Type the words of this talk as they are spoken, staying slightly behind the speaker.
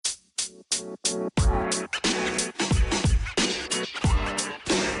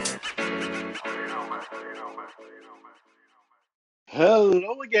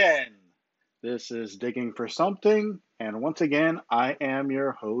Hello again. This is Digging for Something, and once again, I am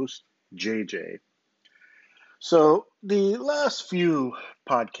your host, JJ. So, the last few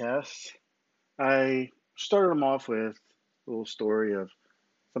podcasts, I started them off with a little story of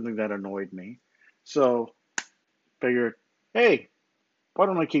something that annoyed me. So, figured, hey, why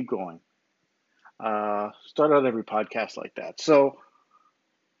don't I keep going? Start out every podcast like that. So,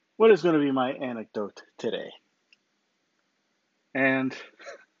 what is going to be my anecdote today? And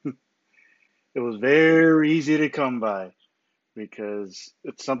it was very easy to come by, because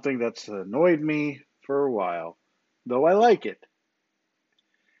it's something that's annoyed me for a while, though I like it.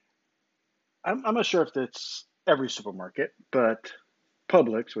 I'm not sure if it's every supermarket, but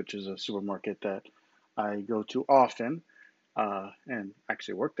Publix, which is a supermarket that I go to often, and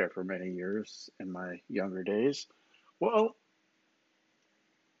actually worked there for many years in my younger days. Well,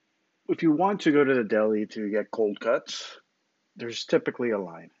 if you want to go to the deli to get cold cuts, there's typically a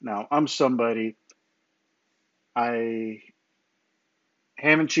line. Now, I'm somebody, I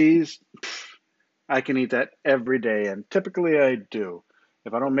ham and cheese, I can eat that every day, and typically I do.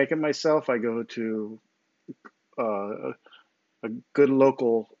 If I don't make it myself, I go to uh, a good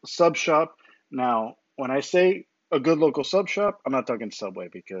local sub shop. Now, when I say a good local sub shop, I'm not talking Subway,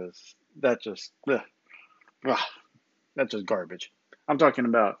 because that just ugh, that's just garbage. I'm talking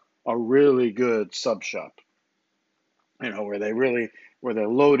about a really good sub shop, where they're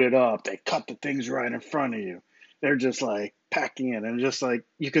loaded up, they cut the things right in front of you. They're just like packing it, and just like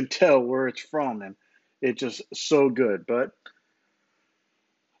you can tell where it's from, and it's just so good. But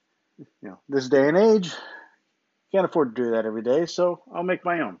this day and age, can't afford to do that every day, so I'll make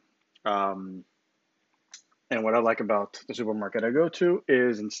my own. Um, and what I like about the supermarket I go to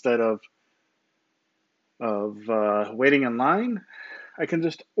is, instead of waiting in line, I can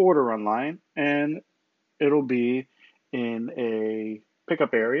just order online, and it'll be in a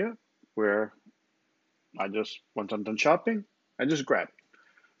pickup area where once I'm done shopping, I just grab it.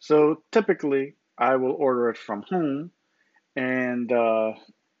 So typically, I will order it from home, and I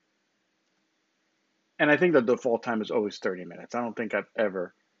think the default time is always 30 minutes. I don't think I've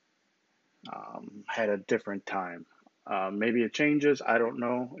ever had a different time. Maybe it changes. I don't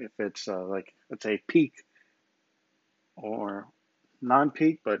know if it's like, let's say, peak or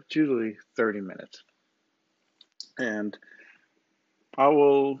non-peak, but it's usually 30 minutes. And I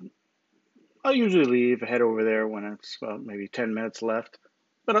will, I'll usually leave, head over there when it's maybe 10 minutes left,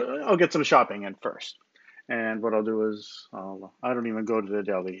 but I'll get some shopping in first. And what I'll do is, I don't even go to the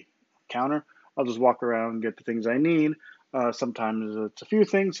deli counter. I'll just walk around, get the things I need. Sometimes it's a few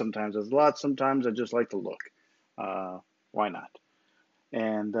things, sometimes it's a lot, sometimes I just like to look. Uh, why not?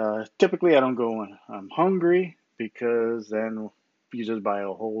 And typically, I don't go when I'm hungry, because then you just buy a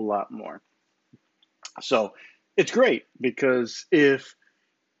whole lot more. So it's great, because if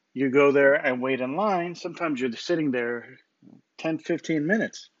you go there and wait in line, sometimes you're sitting there 10, 15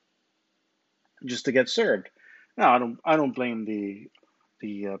 minutes just to get served. Now, I don't blame the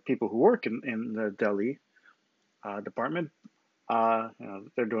people who work in the deli department.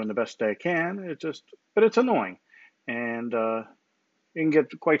 They're doing the best they can. But it's annoying, and it can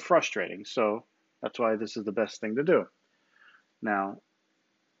get quite frustrating. So that's why this is the best thing to do. Now,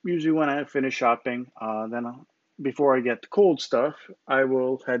 usually when I finish shopping, before I get the cold stuff, I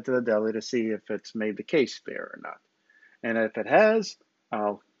will head to the deli to see if it's made the case there or not. And if it has,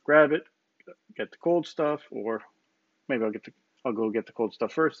 I'll grab it, get the cold stuff, or maybe I'll go get the cold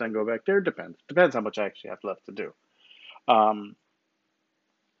stuff first, then go back there. Depends how much I actually have left to do. Um,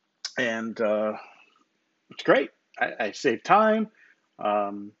 and It's great. I save time.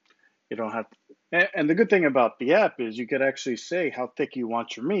 Um, you don't have and the good thing about the app is you could actually say how thick you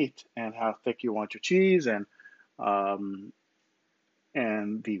want your meat, and how thick you want your cheese, um,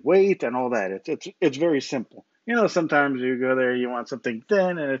 and the weight and all that. It's very simple. Sometimes you go there, you want something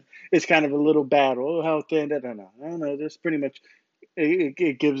thin, and it's kind of a little battle. Oh, how thin? I don't know. I don't know. This pretty much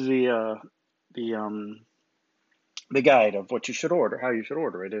it gives the guide of what you should order, how you should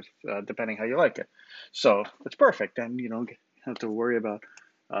order it, if depending how you like it. So it's perfect, and you don't have to worry about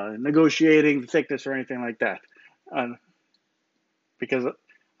negotiating the thickness or anything like that. Um, because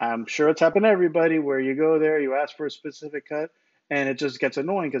I'm sure it's happened to everybody, where you go there, you ask for a specific cut, and it just gets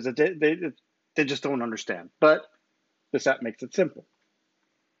annoying, because they just don't understand. But this app makes it simple,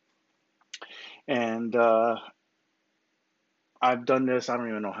 and I've done this, I don't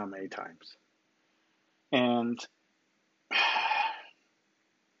even know how many times, and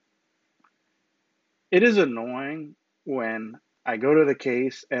it is annoying when I go to the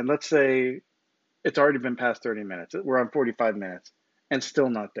case, and let's say it's already been past 30 minutes. We're on 45 minutes and still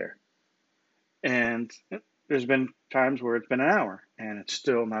not there. And there's been times where it's been an hour and it's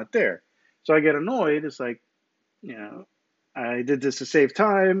still not there. So I get annoyed. It's like, you know, I did this to save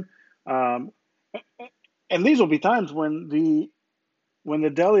time. Um, and these will be times when the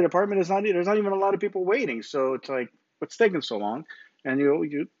deli department is not there's not even a lot of people waiting. So it's like, what's taking so long? And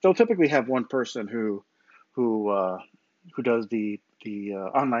they'll typically have one person who uh, who does the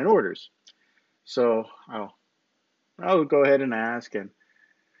online orders. So I'll go ahead and ask,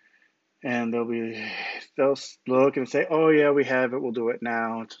 and they'll look and say, oh yeah, we have it, we'll do it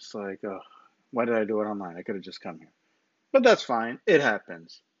now. It's just like, oh, why did I do it online? I could have just come here. But that's fine, it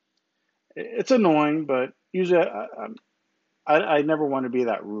happens. It's annoying, but usually I never want to be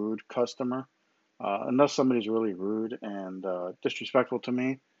that rude customer, unless somebody's really rude and disrespectful to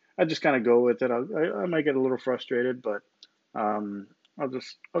me. I just kind of go with it. I might get a little frustrated, but um, I'll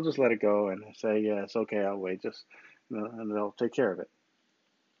just let it go and say, yeah, it's okay, I'll wait, just and they'll take care of it.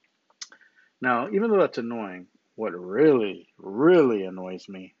 Now, even though that's annoying, what really, really annoys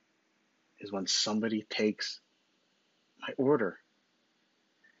me is when somebody takes my order.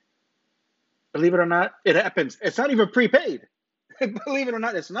 Believe it or not, it happens. It's not even prepaid. Believe it or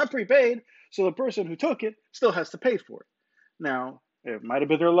not, it's not prepaid. So the person who took it still has to pay for it. Now, it might have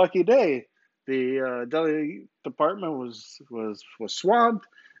been their lucky day. The deli department was swamped.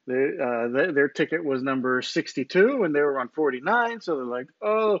 Their ticket was number 62, and they were on 49. So they're like,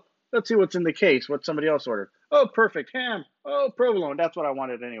 oh, let's see what's in the case. What somebody else ordered. Oh, perfect ham. Oh, provolone. That's what I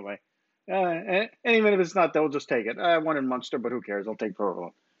wanted anyway. And even if it's not, they'll just take it. I wanted Munster, but who cares? I'll take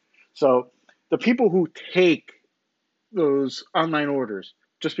provolone. So the people who take those online orders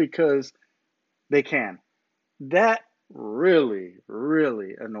just because they can, that really,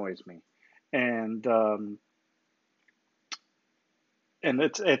 really annoys me. And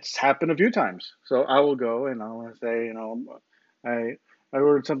it's happened a few times. So I will go and I'll say, I I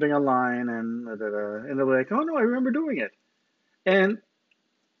ordered something online and and they're like, oh no, I remember doing it. And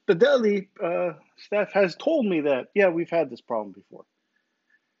the deli staff has told me that, yeah, we've had this problem before.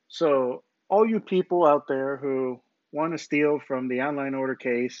 So all you people out there who want to steal from the online order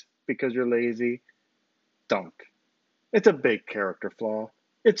case because you're lazy, don't. It's a big character flaw.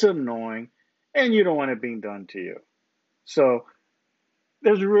 It's annoying, and you don't want it being done to you. So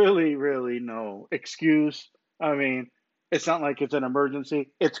there's really, really no excuse. I mean, it's not like it's an emergency.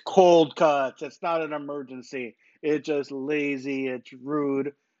 It's cold cuts. It's not an emergency. It's just lazy. It's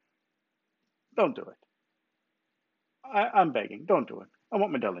rude. Don't do it. I'm begging. Don't do it. I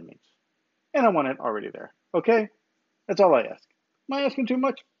want my deli meats, and I want it already there. Okay? That's all I ask. Am I asking too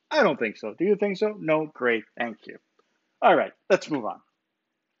much? I don't think so. Do you think so? No? Great. Thank you. All right, let's move on.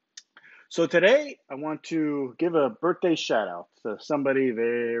 So today I want to give a birthday shout out to somebody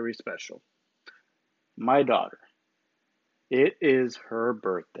very special. My daughter. It is her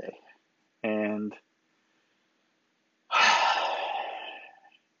birthday. And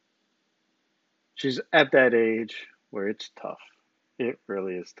she's at that age where it's tough. It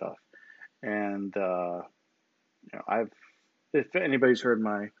really is tough. And I've if anybody's heard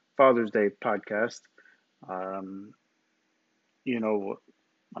my Father's Day podcast, um, you know,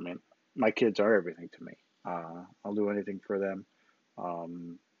 I mean, my kids are everything to me. I'll do anything for them.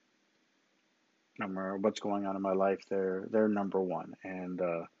 Um, no matter what's going on in my life, they're number one, and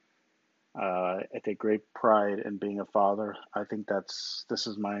I take great pride in being a father. I think this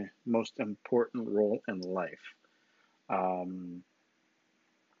is my most important role in life. Um,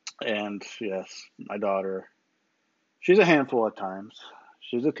 and yes, my daughter, she's a handful at times.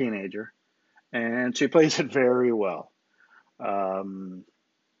 She's a teenager, and she plays it very well. Um,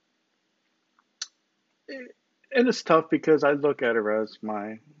 and it's tough because I look at her as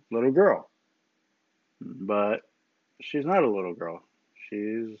my little girl, but she's not a little girl.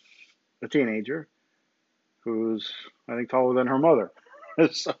 She's a teenager who's, I think, taller than her mother.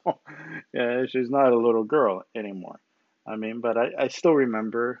 So, yeah, she's not a little girl anymore. I mean, but I still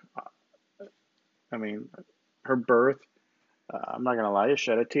remember, I mean, her birth. I'm not going to lie, it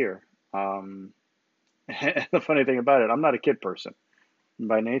shed a tear. Um, and the funny thing about it, I'm not a kid person.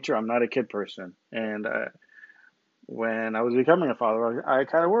 By nature, I'm not a kid person. And when I was becoming a father, I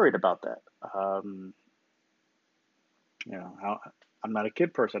kind of worried about that. How I'm not a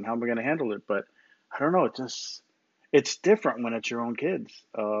kid person. How am I going to handle it? But I don't know. It's different when it's your own kids.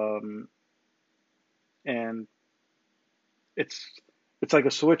 And it's it's like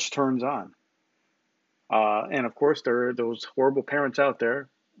a switch turns on. And of course, there are those horrible parents out there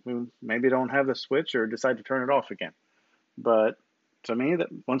who maybe don't have the switch or decide to turn it off again. But to me, that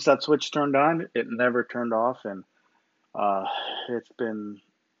once that switch turned on, it never turned off, and Uh, it's been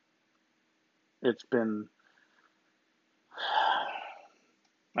it's been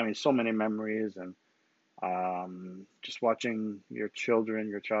I mean so many memories, and just watching your children,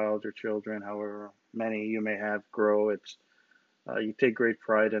 your children, however many you may have, grow. It's you take great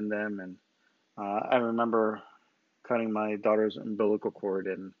pride in them, and I remember cutting my daughter's umbilical cord,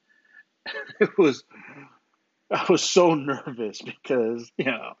 and it was I was so nervous because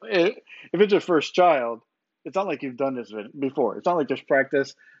if it's your first child, it's not like you've done this before. It's not like there's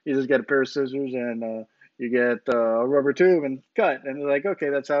practice. You just get a pair of scissors and you get a rubber tube and cut, and they're like, okay,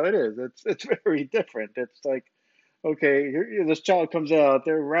 that's how it is. It's very different. It's like, okay, this child comes out,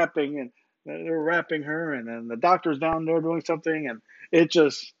 they're wrapping her, and then the doctor's down there doing something, and it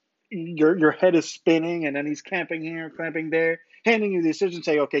just your head is spinning, and then he's clamping here, clamping there, handing you the decision,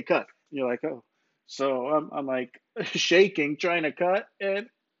 say, okay, cut. And you're like, oh, so I'm like shaking, trying to cut, and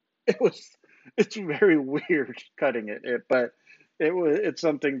it was it's very weird cutting but it's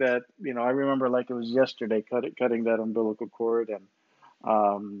something that I remember like it was yesterday, cutting that umbilical cord, and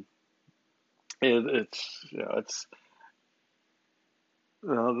um, it's it's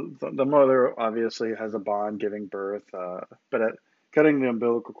the mother obviously has a bond giving birth, but cutting the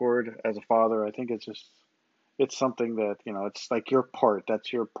umbilical cord as a father, I think it's something that it's like your part.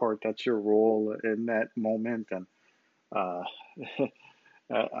 That's your part. That's your role in that moment, and uh,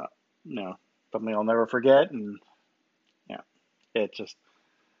 uh, you know, something I'll never forget. And yeah, it's just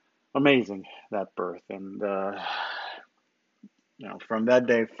amazing, that birth. And from that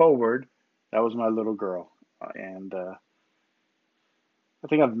day forward, that was my little girl. And I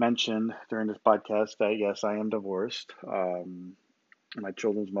think I've mentioned during this podcast that yes, I am divorced. My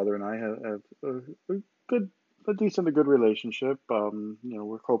children's mother and I have a good, a good relationship.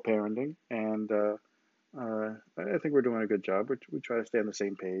 We're co-parenting, and I think we're doing a good job. We try to stay on the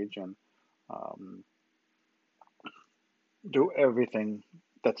same page and um, do everything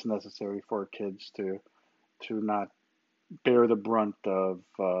that's necessary for our kids to not bear the brunt of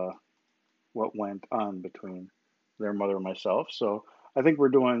what went on between their mother and myself. So I think we're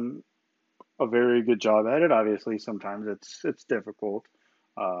doing a very good job at it. Obviously, sometimes it's difficult.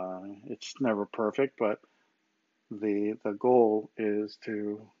 It's never perfect, but the goal is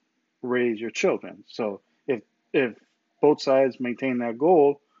to raise your children. So if both sides maintain that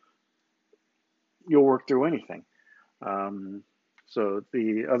goal, you'll work through anything. Um, so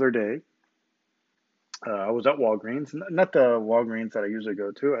the other day, I was at Walgreens, not the Walgreens that I usually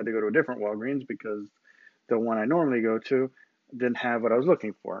go to. I had to go to a different Walgreens because the one I normally go to didn't have what I was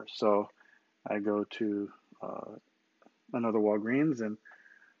looking for. So I go to uh, another Walgreens, and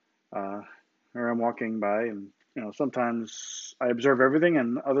uh, here I'm walking by, and sometimes I observe everything,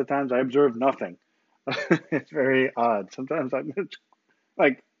 and other times I observe nothing. It's very odd. Sometimes I'm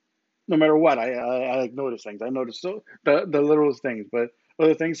like, no matter what, I like notice things. I notice the littlest things, but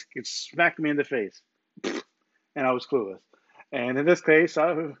other things could smack me in the face, and I was clueless. And in this case,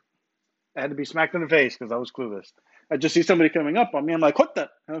 I had to be smacked in the face because I was clueless. I just see somebody coming up on me. I'm like, what the?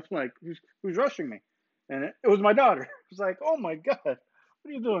 And I was like, who's rushing me? And it was my daughter. I was like, oh my God, what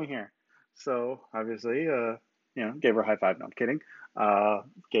are you doing here? So obviously, gave her a high five. No, I'm kidding. Uh,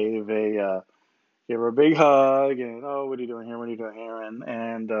 gave a gave her a big hug, and oh, what are you doing here? What are you doing here?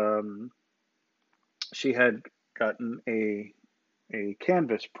 And she had gotten a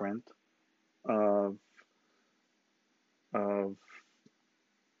canvas print of of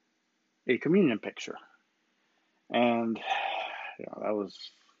a communion picture, and that was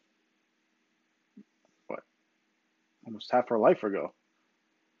what, almost half her life ago.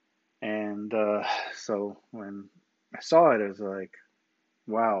 And so when I saw it, it was like,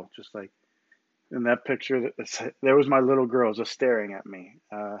 wow, just like in that picture, there was my little girl just staring at me,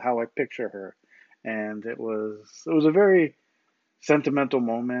 how I picture her, and it was a very sentimental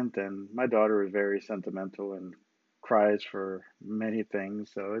moment. And my daughter is very sentimental and cries for many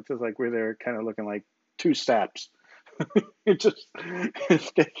things, so it's just like we're there, kind of looking like two saps. It just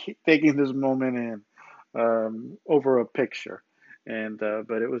taking this moment in over a picture, and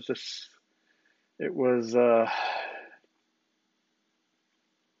but it was uh,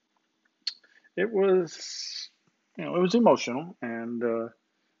 it was it was emotional, and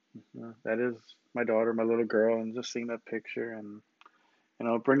that is my daughter, my little girl, and just seeing that picture, and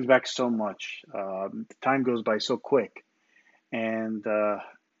it brings back so much. Time goes by so quick, and to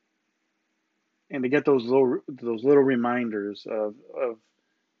get those little reminders of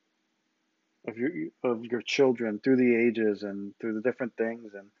your children through the ages and through the different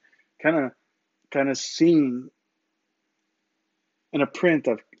things, and kind of seeing in a print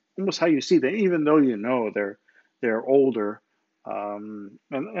of almost how you see them, even though they're older. And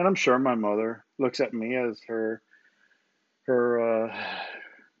I'm sure my mother looks at me as her her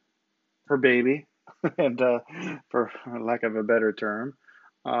her baby, and for lack of a better term,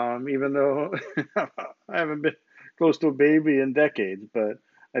 even though I haven't been close to a baby in decades, but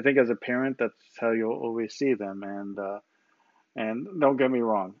I think as a parent, that's how you'll always see them. And don't get me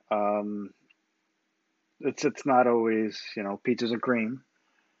wrong, it's not always peaches and cream.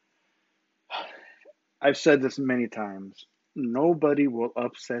 I've said this many times. Nobody will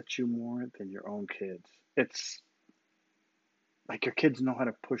upset you more than your own kids. It's like your kids know how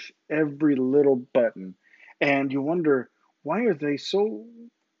to push every little button, and you wonder why are they so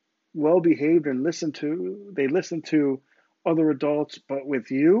well behaved and listen to other adults, but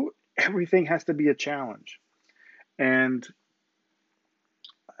with you, everything has to be a challenge. And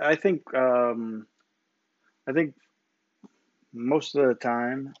I think I think most of the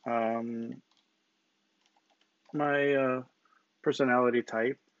time, my personality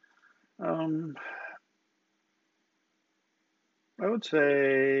type, um, I would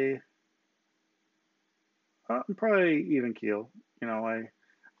say I'm probably even keel. You know, I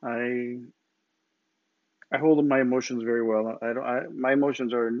I hold my emotions very well. I don't. My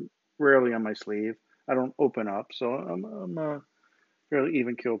emotions are rarely on my sleeve. I don't open up, so I'm a fairly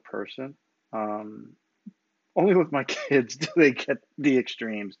even keeled person. Um, Only with my kids do they get the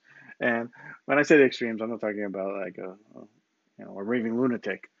extremes. And when I say the extremes, I'm not talking about like a raving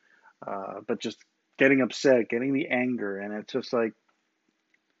lunatic, but just getting upset, getting the anger, and it's just like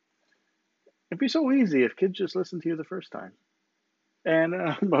it'd be so easy if kids just listened to you the first time. And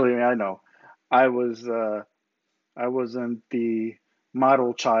believe me, I know. I was I wasn't the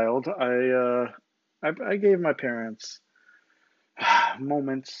model child. I gave my parents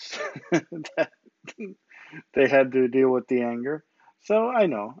moments that they had to deal with the anger. So I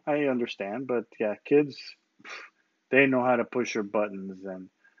know, I understand, but yeah, kids, they know how to push your buttons,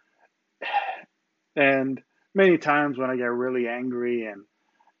 and many times when I get really angry,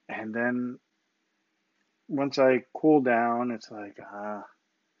 and then once I cool down, it's like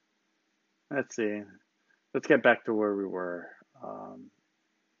let's see, let's get back to where we were, um,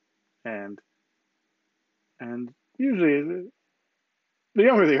 and and usually the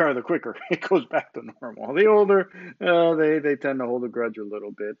younger they are, the quicker it goes back to normal. The older, they tend to hold a grudge a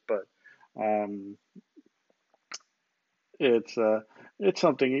little bit, but um, it's it's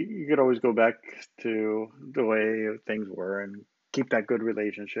something you could always go back to the way things were and keep that good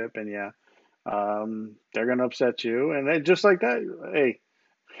relationship. And yeah, they're gonna upset you, and then just like that, hey,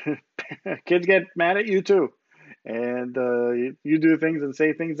 kids get mad at you too, and you do things and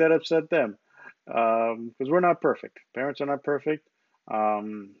say things that upset them, because we're not perfect. Parents are not perfect.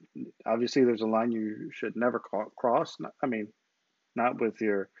 Um, Obviously, there's a line you should never cross. I mean, not with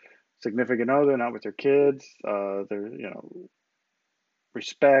your significant other, not with your kids. There,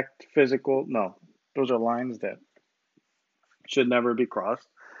 respect, physical. No, those are lines that should never be crossed.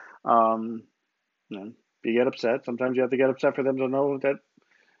 Um, you know, you get upset. Sometimes you have to get upset for them to know that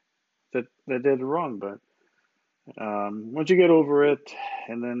they did wrong. But once you get over it,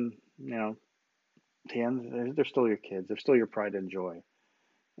 and then at the end, they're still your kids. They're still your pride and joy,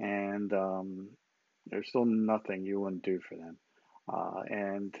 and there's still nothing you wouldn't do for them.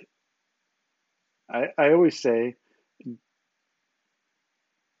 And I always say,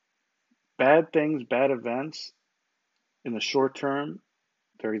 bad things, bad events in the short term,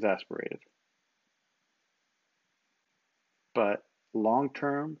 they're exasperated, but long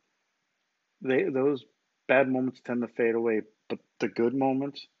term, they those bad moments tend to fade away, but the good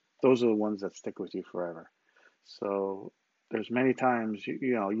moments, those are the ones that stick with you forever. So there's many times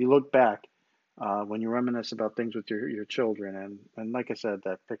you look back when you reminisce about things with your children, and like I said,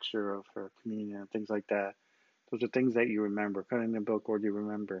 that picture of her communion and things like that. Those are things that you remember. Cutting the bill cord, you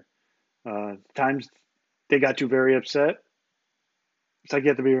remember. Times they got you very upset. It's like you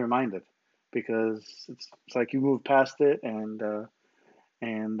have to be reminded because it's like you move past it, and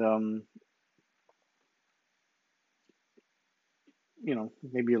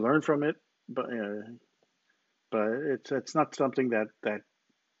maybe you learn from it, but it's not something that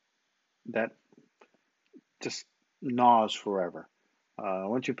just gnaws forever.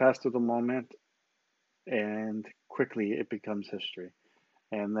 Once you pass through the moment, and quickly it becomes history,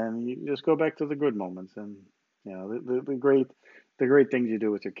 and then you just go back to the good moments, and the great things you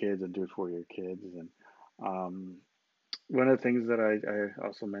do with your kids and do for your kids. And um, one of the things that I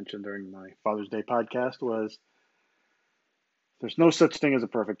also mentioned during my Father's Day podcast was there's no such thing as a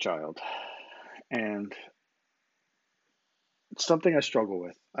perfect child, and it's something I struggle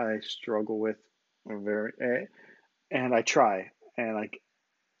with. I struggle with very, and I try, and like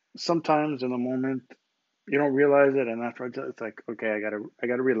sometimes in the moment you don't realize it, and afterwards it's like, okay, I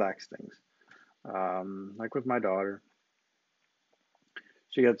gotta relax things. Like with my daughter.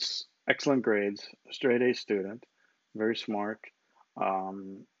 She gets excellent grades, straight A student, very smart.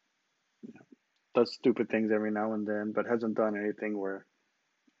 Um, does stupid things every now and then, but hasn't done anything where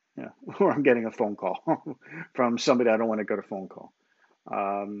where I'm getting a phone call from somebody I don't want to get a phone call.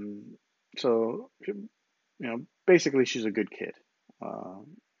 Um, so basically, she's a good kid.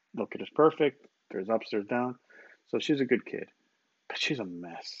 No kid is perfect. There's ups, there's down. So she's a good kid, but she's a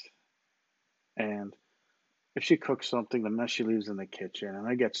mess. And if she cooks something, the mess she leaves in the kitchen, and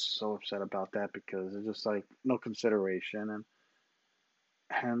I get so upset about that because it's just like no consideration,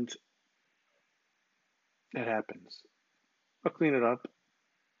 and it happens. I'll clean it up,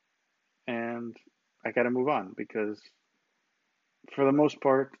 and I got to move on because for the most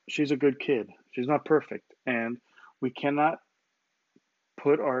part, she's a good kid. She's not perfect, and we cannot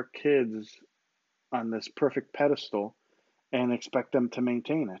put our kids on this perfect pedestal and expect them to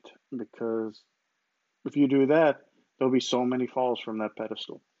maintain it because if you do that, there'll be so many falls from that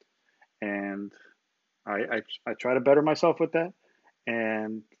pedestal. And I try to better myself with that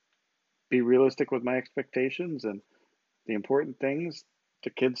and be realistic with my expectations and the important things.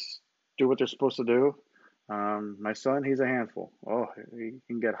 The kids do what they're supposed to do. My son, he's a handful. Oh, he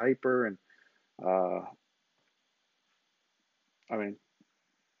can get hyper and uh, I mean,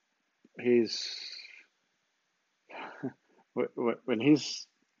 he's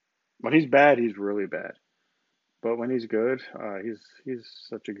when he's bad, he's really bad. But when he's good, he's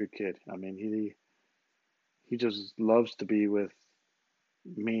such a good kid. I mean, he just loves to be with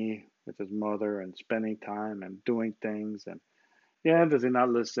me, with his mother, and spending time and doing things. And yeah, does he not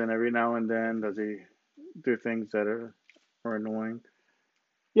listen every now and then? Does he do things that are annoying?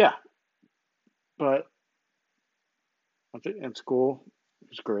 Yeah, but in school,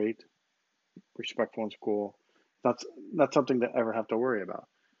 he's great, respectful in school. That's not something to ever have to worry about.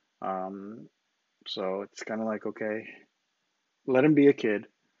 Um, so it's kind of like okay, let him be a kid.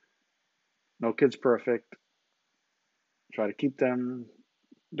 No kid's perfect. Try to keep them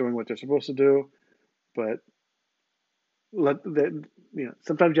doing what they're supposed to do, but let the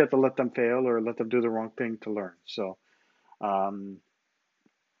sometimes you have to let them fail or let them do the wrong thing to learn. So um,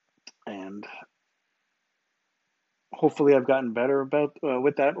 and hopefully I've gotten better about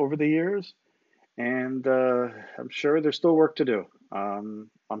with that over the years, and I'm sure there's still work to do. I'm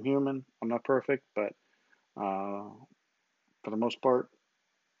human. I'm not perfect, but uh, for the most part,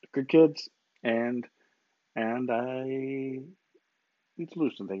 good kids, and I need to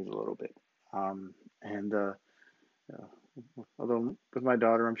loosen things a little bit. And although with my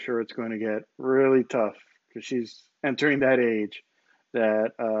daughter, I'm sure it's going to get really tough because she's entering that age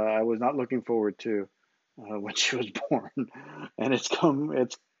that I was not looking forward to when she was born, and it's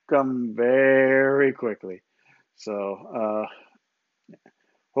come very quickly. So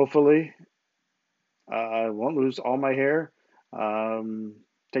hopefully I won't lose all my hair. Um,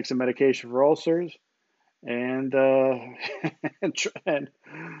 take some medication for ulcers, and and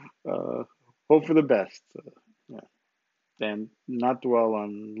uh, hope for the best. Yeah. And not dwell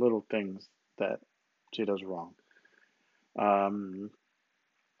on little things that she does wrong. Um,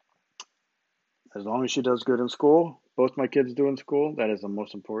 as long as she does good in school, both my kids do in school, that is the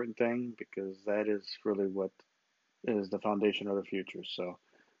most important thing because that is really what is the foundation of the future. So,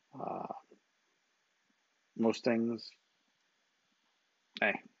 uh, most things,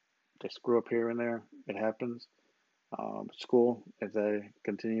 hey, they screw up here and there. It happens. School, as I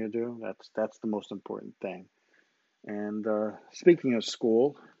continue to do, that's the most important thing. And speaking of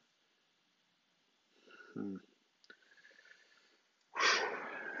school, hmm,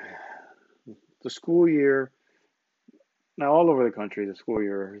 the school year now all over the country, the school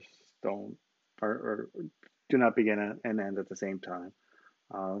years don't or do not begin and end at the same time.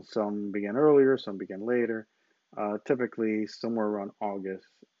 Some begin earlier, some begin later. Typically, somewhere around August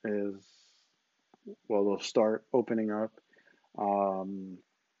is well, they'll start opening up. Um,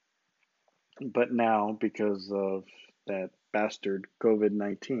 but now, because of that bastard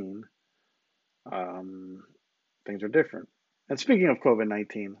COVID-19, um, things are different. And speaking of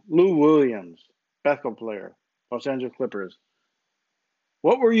COVID-19, Lou Williams, basketball player, Los Angeles Clippers.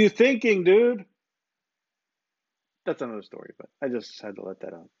 What were you thinking, dude? That's another story, but I just had to let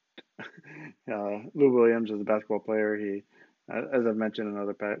that out. Lou Williams is a basketball player. He, as I've mentioned in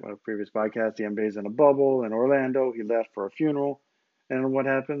another previous podcast, the NBA's in a bubble in Orlando. He left for a funeral, and what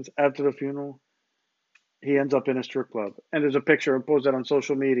happens after the funeral? He ends up in a strip club, and there's a picture and posted on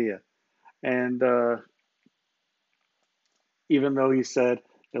social media. And even though he said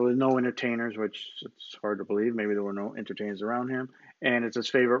there was no entertainers, which it's hard to believe, maybe there were no entertainers around him, and it's his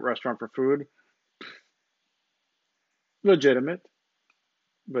favorite restaurant for food, legitimate.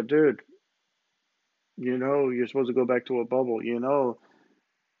 But dude, you're supposed to go back to a bubble.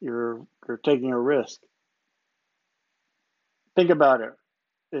 you're taking a risk. Think about it.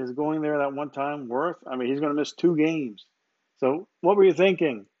 Is going there that one time worth? I mean, he's going to miss 2 games. So what were you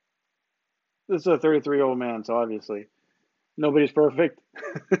thinking? This is a 33-year-old man, so obviously nobody's perfect.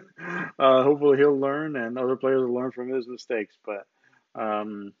 Hopefully he'll learn, and other players will learn from his mistakes. But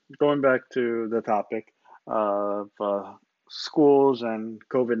going back to the topic of schools and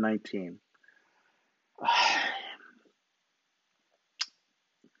COVID-19,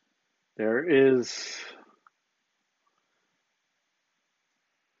 there is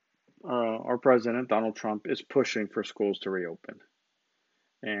our president Donald Trump is pushing for schools to reopen,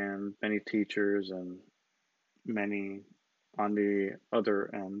 and many teachers and many on the other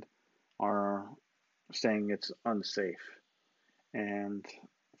end are saying it's unsafe. And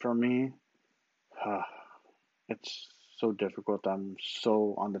for me, uh, it's so difficult. I'm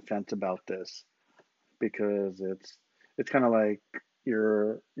so on the fence about this because it's kind of like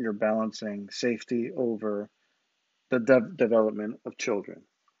you're balancing safety over the development of children,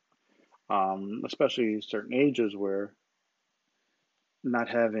 especially certain ages where not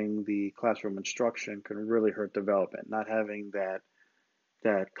having the classroom instruction can really hurt development. Not having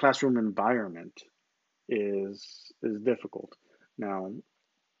that classroom environment is difficult. Now,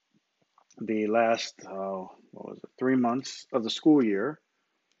 the last what was it, 3 months of the school year,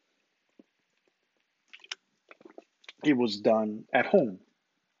 it was done at home,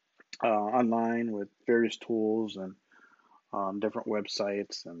 online with various tools and different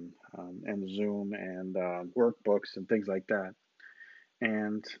websites and Zoom and workbooks and things like that.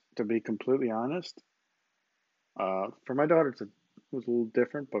 And to be completely honest, for my daughter, it was a little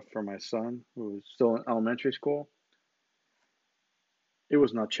different, but for my son, who was still in elementary school, it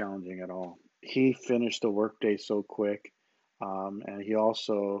was not challenging at all. He finished the workday so quick, and he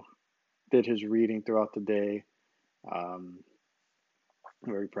also did his reading throughout the day. Um,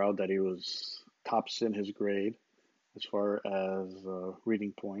 very proud that he was tops in his grade as far as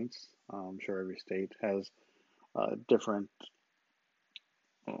reading points. I'm sure every state has different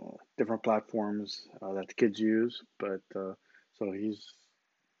platforms that the kids use, but so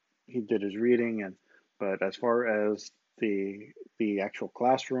he did his reading, and but as far as the the actual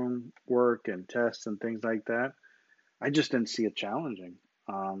classroom work and tests and things like that, I just didn't see it challenging.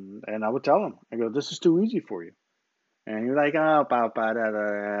 And I would tell him, I go, this is too easy for you. And you're like, oh,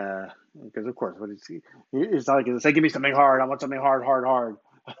 because of course, what is he? It's not like it's like, give me something hard. I want something hard, hard, hard.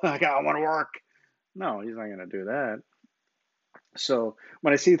 Like I want to work. No, he's not going to do that. So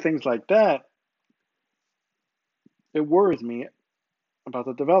when I see things like that, it worries me about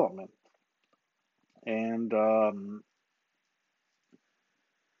the development. And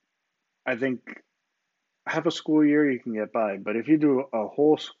I think half a school year you can get by, but if you do a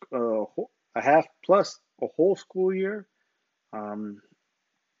half plus a whole school year, um,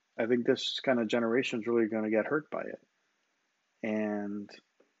 I think this kind of generation is really going to get hurt by it. And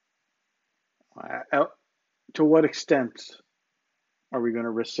I, to what extent are we going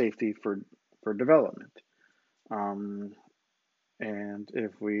to risk safety for development? Um, and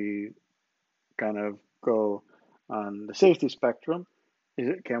if we kind of go on the safety spectrum,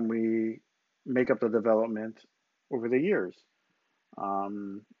 can we make up the development over the years?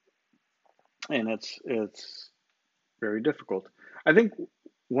 Um, and it's very difficult. I think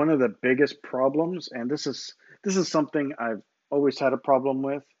one of the biggest problems, and this is something I've always had a problem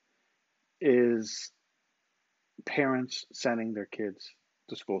with, is parents sending their kids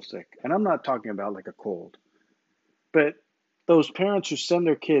to school sick. And I'm not talking about like a cold, but those parents who send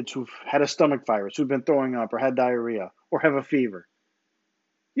their kids who've had a stomach virus, who've been throwing up or had diarrhea or have a fever.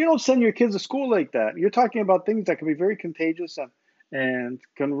 You don't send your kids to school like that. You're talking about things that can be very contagious and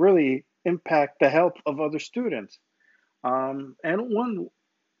can really impact the health of other students. And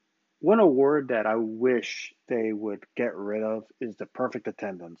one award that I wish they would get rid of is the perfect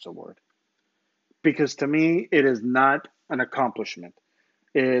attendance award. Because to me, it is not an accomplishment.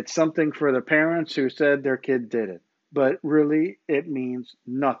 It's something for the parents who said their kid did it, but really it means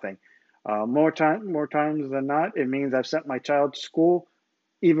nothing. More times than not, it means I've sent my child to school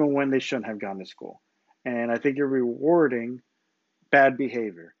even when they shouldn't have gone to school, and I think you're rewarding bad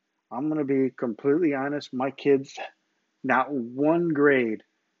behavior. I'm going to be completely honest. My kids, not one grade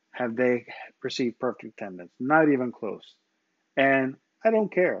have they received perfect attendance, not even close. And I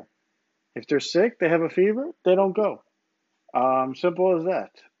don't care if they're sick, they have a fever, they don't go. Simple as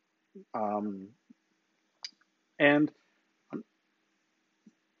that. Um, and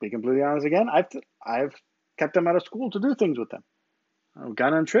be completely honest again, I've kept them out of school to do things with them. I've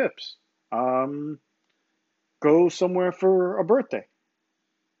gone on trips. Um, go somewhere for a birthday.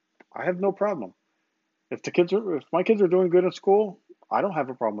 I have no problem. If my kids are doing good in school, I don't have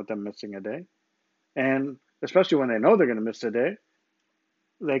a problem with them missing a day. And especially when they know they're going to miss a day,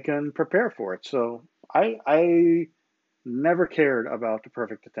 they can prepare for it. So I never cared about the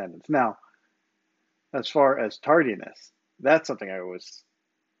perfect attendance. Now, as far as tardiness, that's something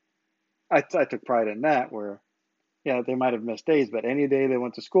I took pride in that where, yeah, they might have missed days, but any day they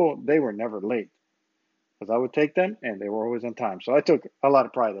went to school, they were never late because I would take them and they were always on time. So I took a lot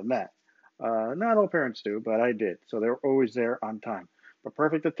of pride in that. Not all parents do, but I did. So they were always there on time. But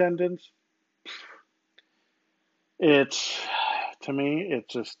perfect attendance, it's to me,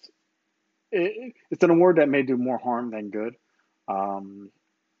 it's an award that may do more harm than good, um,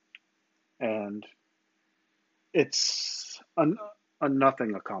 and it's a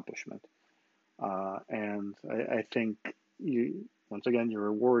nothing accomplishment. And I think you once again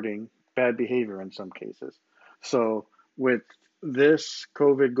you're rewarding bad behavior in some cases. So with this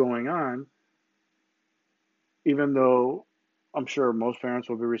COVID going on, even though I'm sure most parents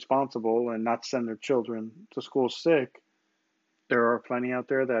will be responsible and not send their children to school sick, there are plenty out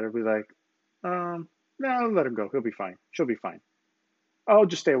there that will be like, no, let him go. He'll be fine. She'll be fine. I'll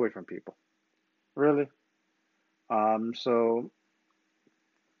just stay away from people. Really? So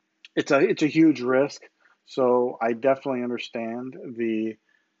it's a huge risk. So I definitely understand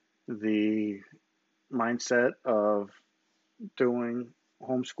the mindset of doing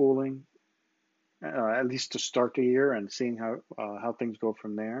homeschooling, at least to start the year and seeing how things go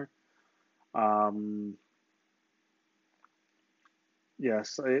from there. Um,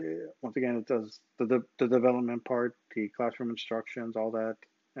 yes, once again, it does the development part, the classroom instructions, all that.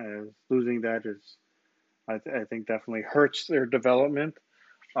 Losing that I think definitely hurts their development.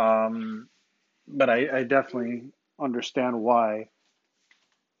 Um, but I definitely understand why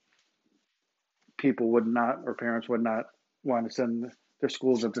people would not or parents would not want to send their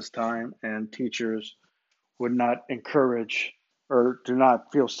schools at this time, and teachers would not encourage or do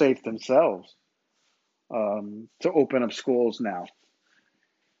not feel safe themselves to open up schools now.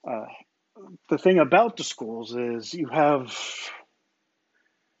 Uh, the thing about the schools is you have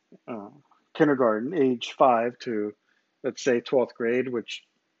uh, kindergarten, age 5 to, let's say, 12th grade, which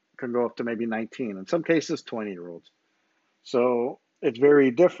can go up to maybe 19, in some cases 20-year-olds. So it's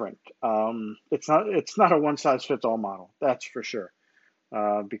very different. It's not a one size fits all model, that's for sure.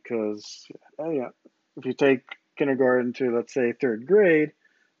 Because yeah, if you take kindergarten to, let's say, third grade,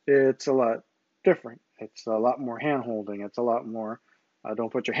 it's a lot different. It's a lot more hand holding. It's a lot more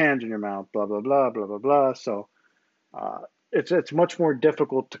don't put your hands in your mouth, blah blah blah blah blah blah. So uh, it's much more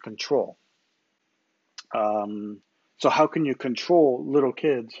difficult to control. Um, so how can you control little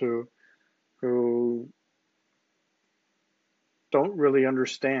kids who don't really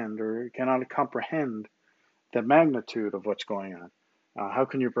understand or cannot comprehend the magnitude of what's going on? How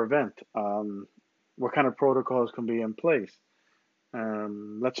can you prevent? What kind of protocols can be in place?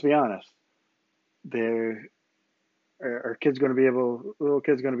 Let's be honest. There are kids going to be able, little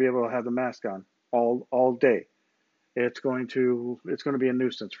kids going to be able to have the mask on all day. It's going to be a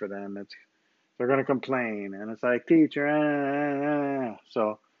nuisance for them. They're going to complain, and it's like teacher.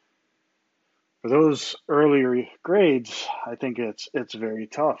 So for those earlier grades, I think it's very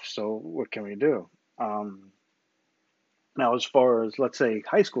tough. So what can we do? Um, Now, as far as let's say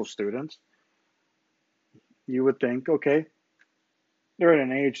high school students, you would think, okay, they're at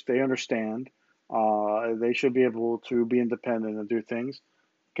an age they understand. They should be able to be independent and do things.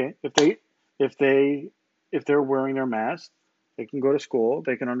 Okay, if they if they're wearing their mask, they can go to school.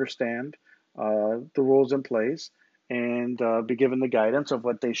 They can understand the rules in place and be given the guidance of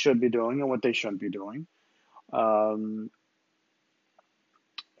what they should be doing and what they shouldn't be doing. Um,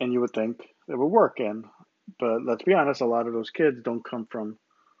 and you would think it would work. But let's be honest, a lot of those kids don't come from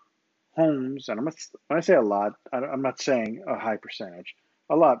homes, and when I say a lot, I'm not saying a high percentage.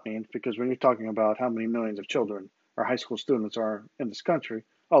 A lot means because when you're talking about how many millions of children or high school students are in this country,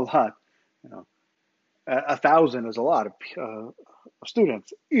 a lot, you know, 1,000 is a lot of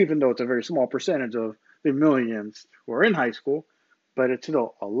students, even though it's a very small percentage of the millions who are in high school, but it's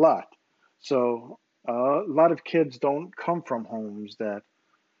still a lot. So a lot of kids don't come from homes that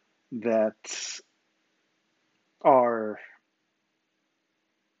are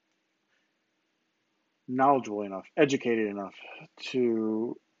knowledgeable enough, educated enough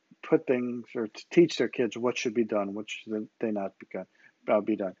to put things or to teach their kids what should be done, what should they not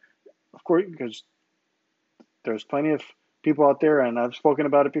be done. Of course, because there's plenty of people out there, and I've spoken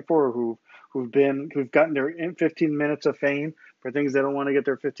about it before, who've gotten their 15 minutes of fame for things they don't want to get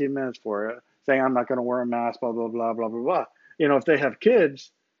their 15 minutes for, saying I'm not going to wear a mask, blah blah blah blah blah blah. If they have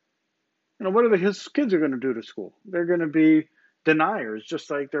kids, what are his kids are going to do to school? They're going to be deniers, just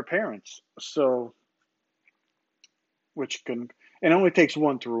like their parents. So which can And it only takes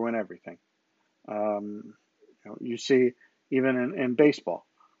one to ruin everything. Um, you see, even in baseball,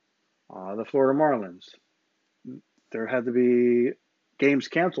 the Florida Marlins, there had to be games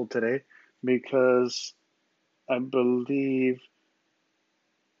canceled today because I believe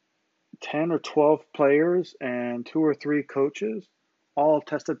 10 or 12 players and 2 or 3 coaches all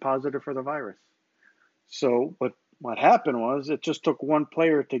tested positive for the virus. So what happened was it just took one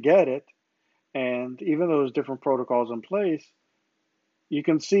player to get it, and even though there's different protocols in place, you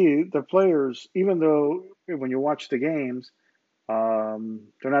can see the players, even though when you watch the games,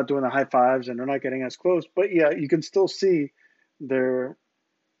 they're not doing the high fives and they're not getting as close, but yeah, you can still see they're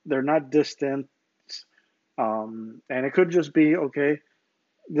they're not distant. And it could just be okay.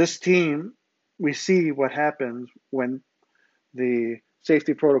 This team, we see what happens when the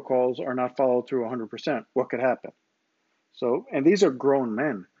safety protocols are not followed through 100%. What could happen? So, and these are grown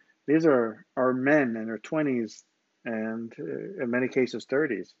men. These are men in their 20s and in many cases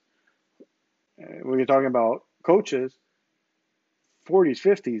 30s. When you're talking about coaches, 40s,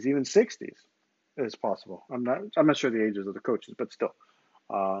 50s, even 60s is possible. I'm not sure the ages of the coaches, but still,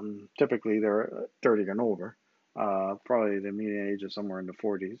 typically they're 30 and over. Probably the median age is somewhere in the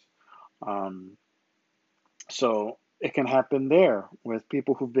 40s. Um, so it can happen there with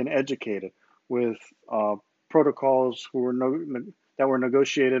people who've been educated, with protocols that were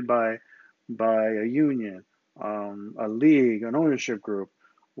negotiated by a union, a league, an ownership group,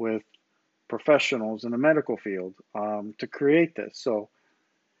 with professionals in the medical field to create this. So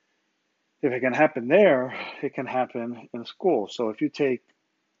if it can happen there, it can happen in school. So if you take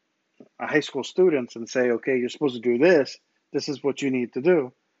a high school students and say, okay, you're supposed to do this, this is what you need to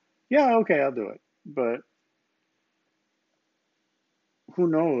do. Yeah, okay, I'll do it. But who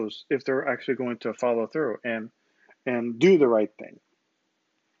knows if they're actually going to follow through and do the right thing.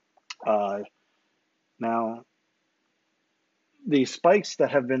 Uh, Now, the spikes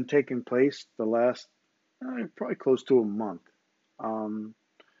that have been taking place the last probably close to a month, um,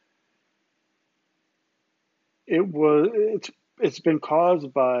 it's been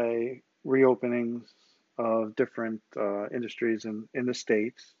caused by reopenings of different industries in the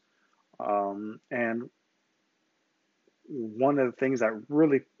states, and one of the things that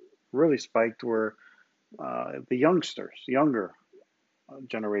really spiked were the younger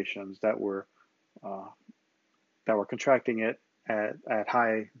generations uh, that were contracting it at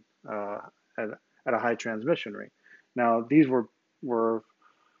high uh, at, at a high transmission rate. Now these were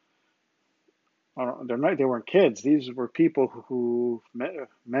they weren't kids. These were people who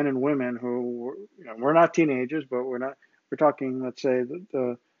men and women who were, we're not teenagers, but we're talking, let's say,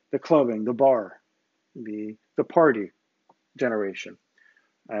 the clubbing, the bar, the party generation,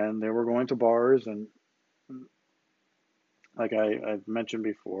 and they were going to bars, and like I've mentioned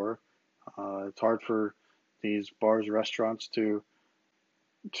before, it's hard for these bars, restaurants to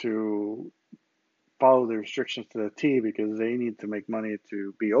follow the restrictions to the T because they need to make money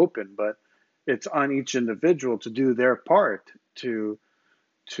to be open. But it's on each individual to do their part to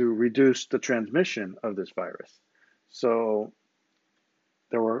reduce the transmission of this virus. So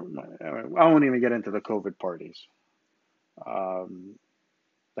there were, I won't even get into the COVID parties. Um,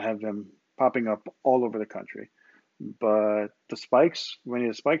 I have them popping up all over the country. But many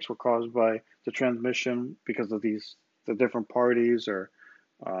of the spikes were caused by the transmission because of the different parties or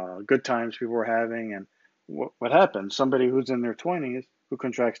good times people were having. And what happens? Somebody who's in their 20s who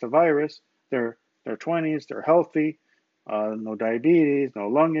contracts the virus, their 20s, they're healthy, no diabetes, no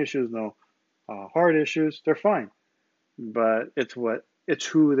lung issues, no heart issues, they're fine. But it's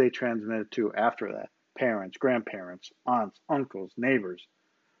who they transmit it to after that: parents, grandparents, aunts, uncles, neighbors,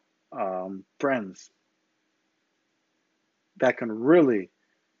 friends. That can really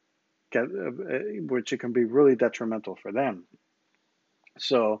get, which it can be really detrimental for them.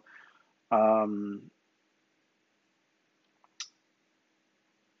 So um,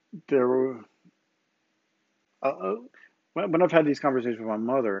 there were uh, uh, when I've had these conversations with my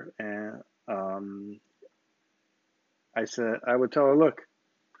mother, and I would tell her, look,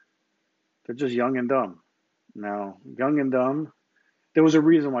 they're just young and dumb. Now, young and dumb. There was a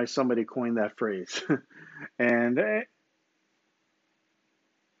reason why somebody coined that phrase, and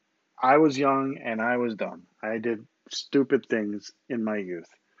I was young and I was dumb. I did stupid things in my youth.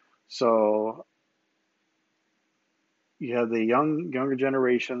 So you have the younger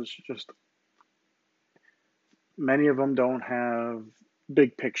generations, just many of them don't have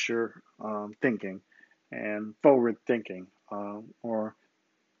big picture thinking and forward thinking or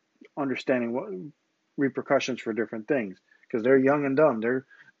understanding what repercussions for different things because they're young and dumb. They're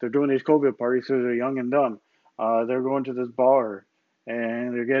doing these COVID parties because they're young and dumb. They're going to this bar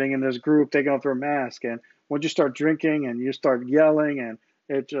and they're getting in this group, taking off their mask, and once you start drinking and you start yelling, and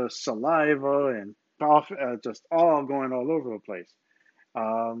it just saliva and cough, just all going all over the place.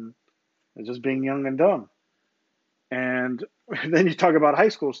 Um, it's just being young and dumb. And then you talk about high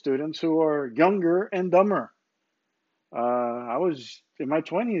school students who are younger and dumber. I was in my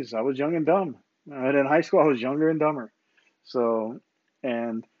 20s, I was young and dumb. And in high school, I was younger and dumber. So,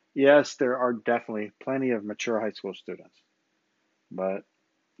 and yes, there are definitely plenty of mature high school students, but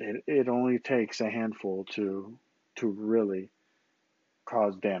it only takes a handful to really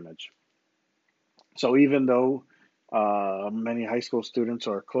cause damage. So even though many high school students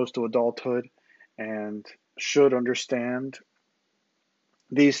are close to adulthood and should understand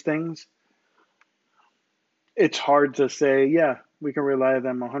these things, it's hard to say, yeah, we can rely on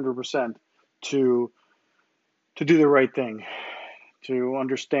them 100% to to do the right thing, to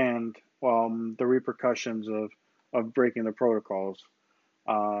understand the repercussions of breaking the protocols.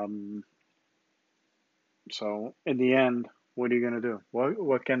 Um, so in the end, what are you going to do?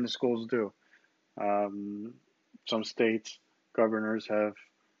 What can the schools do? Um, some states governors have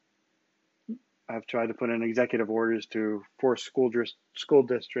tried to put in executive orders to force school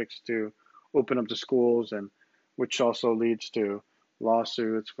districts to open up the schools, and which also leads to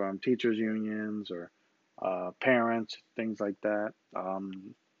lawsuits from teachers unions or parents, things like that.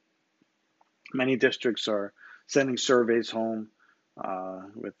 Many districts are sending surveys home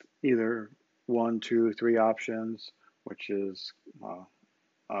with either one, two, three options, which is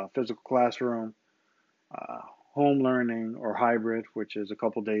physical classroom, uh, home learning, or hybrid, which is a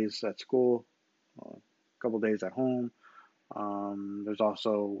couple days at school, a couple days at home. There's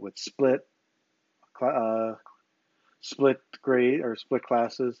also with uh, split grade or split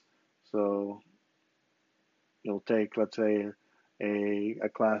classes. So you'll take, let's say, a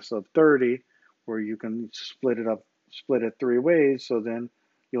class of 30 where you can split it three ways. So then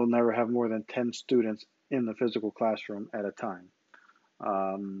you'll never have more than 10 students in the physical classroom at a time.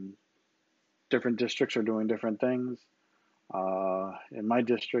 Um, Different districts are doing different things. In my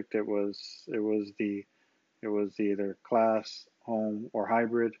district, it was either class, home, or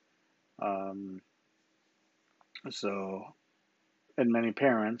hybrid. Um, so, and many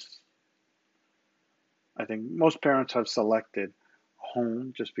parents, I think most parents have selected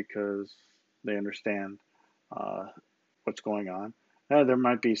home just because they understand uh, what's going on. There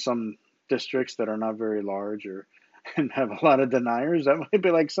might be some districts that are not very large or and have a lot of deniers that might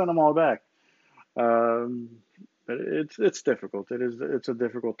be like send them all back. Um, but it's difficult. It's a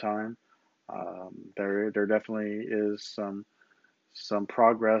difficult time. There definitely is some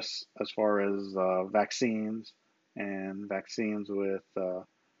progress as far as vaccines and vaccines with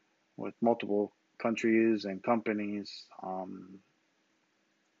multiple countries and companies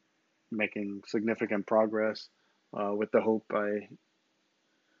making significant progress with the hope by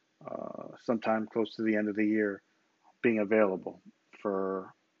sometime close to the end of the year being available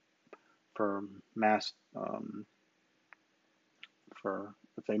for for mass for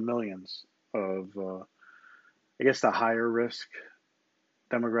let's say millions of I guess the higher risk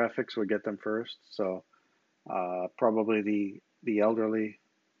demographics would get them first. So probably the elderly,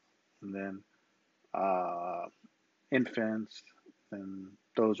 and then uh, infants, and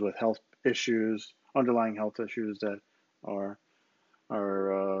those with health issues, underlying health issues that are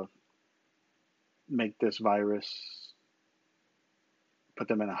are make this virus put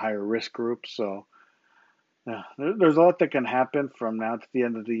them in a higher risk group. So yeah, there's a lot that can happen from now to the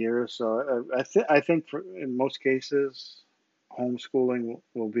end of the year. So I think in most cases, homeschooling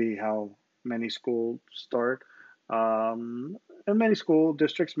will be how many schools start, and many school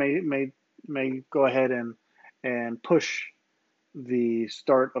districts may go ahead and push the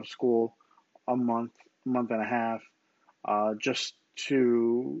start of school a month and a half, just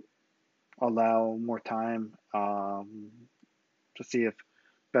to allow more time to see if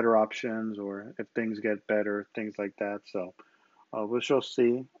better options or if things get better, things like that. So we shall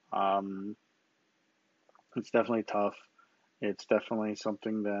see. It's definitely tough. It's definitely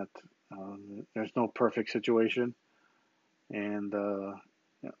something that there's no perfect situation, and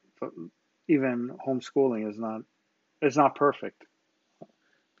yeah, even homeschooling is not it's not perfect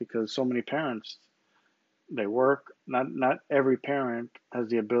because so many parents they work. Not every parent has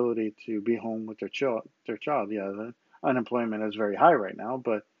the ability to be home with their child. Yeah, the unemployment is very high right now,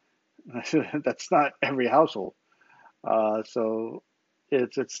 but that's not every household. So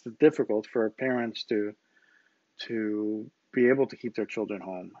it's difficult for parents to be able to keep their children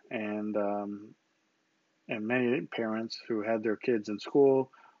home, and many parents who had their kids in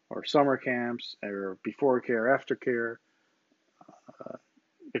school or summer camps or before care, after care.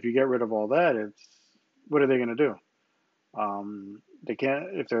 If you get rid of all that, it's what are they going to do? they can't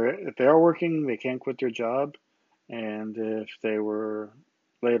if they are working, they can't quit their job, and if they were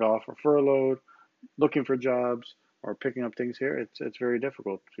laid off or furloughed, looking for jobs or picking up things here, it's very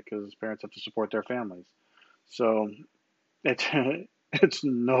difficult because parents have to support their families. So it's it's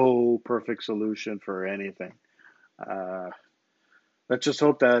no perfect solution for anything. Uh, let's just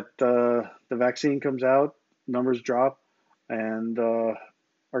hope that the vaccine comes out, numbers drop, and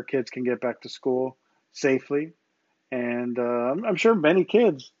our kids can get back to school safely. And I'm sure many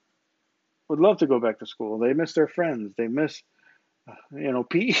kids would love to go back to school. They miss their friends. They miss,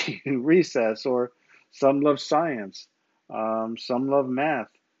 PE recess, or some love science, some love math,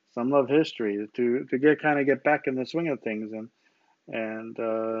 some love history. To get back in the swing of things, and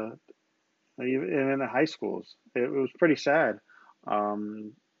even in the high schools, it was pretty sad.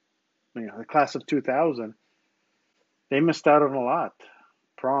 Um, the class of 2000, they missed out on a lot.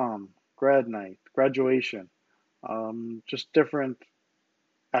 Prom, grad night, graduation, just different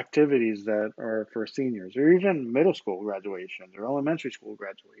activities that are for seniors, or even middle school graduations or elementary school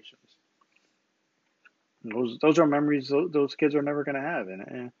graduations. Those are memories those kids are never going to have,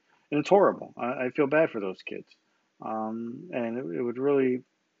 and it's horrible. I feel bad for those kids, and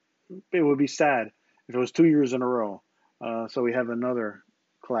it would be sad if it was 2 years in a row. So we have another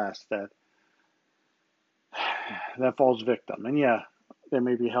class that falls victim, and yeah, they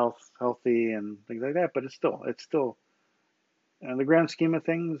may be healthy and things like that, but it's still in the grand scheme of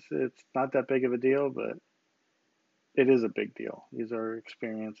things, it's not that big of a deal, but it is a big deal. These are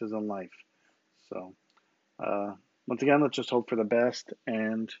experiences in life. So, uh, once again, let's just hope for the best.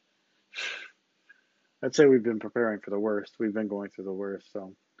 And I'd say we've been preparing for the worst. We've been going through the worst.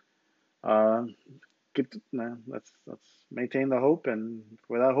 So, uh, let's maintain the hope. And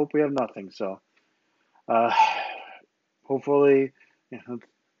without hope, we have nothing. So, uh, hopefully, you know,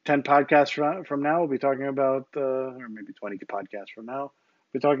 10 podcasts from now, we'll be talking about, or maybe 20 podcasts from now,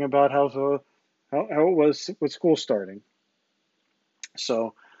 we'll be talking about how it was with school starting.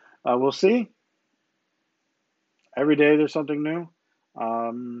 So, we'll see. Every day there's something new.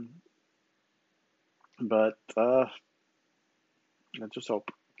 Um, but let's just hope.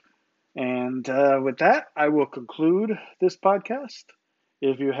 And with that, I will conclude this podcast.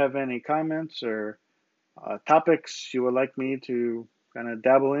 If you have any comments or topics you would like me to kind of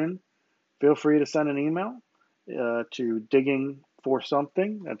dabble in, feel free to send an email to digging for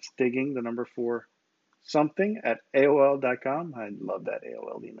something. That's digging, the number for something at AOL.com. I love that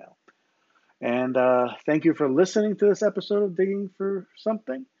AOL email. And thank you for listening to this episode of Digging for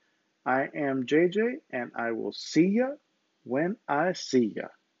Something. I am JJ, and I will see ya when I see ya.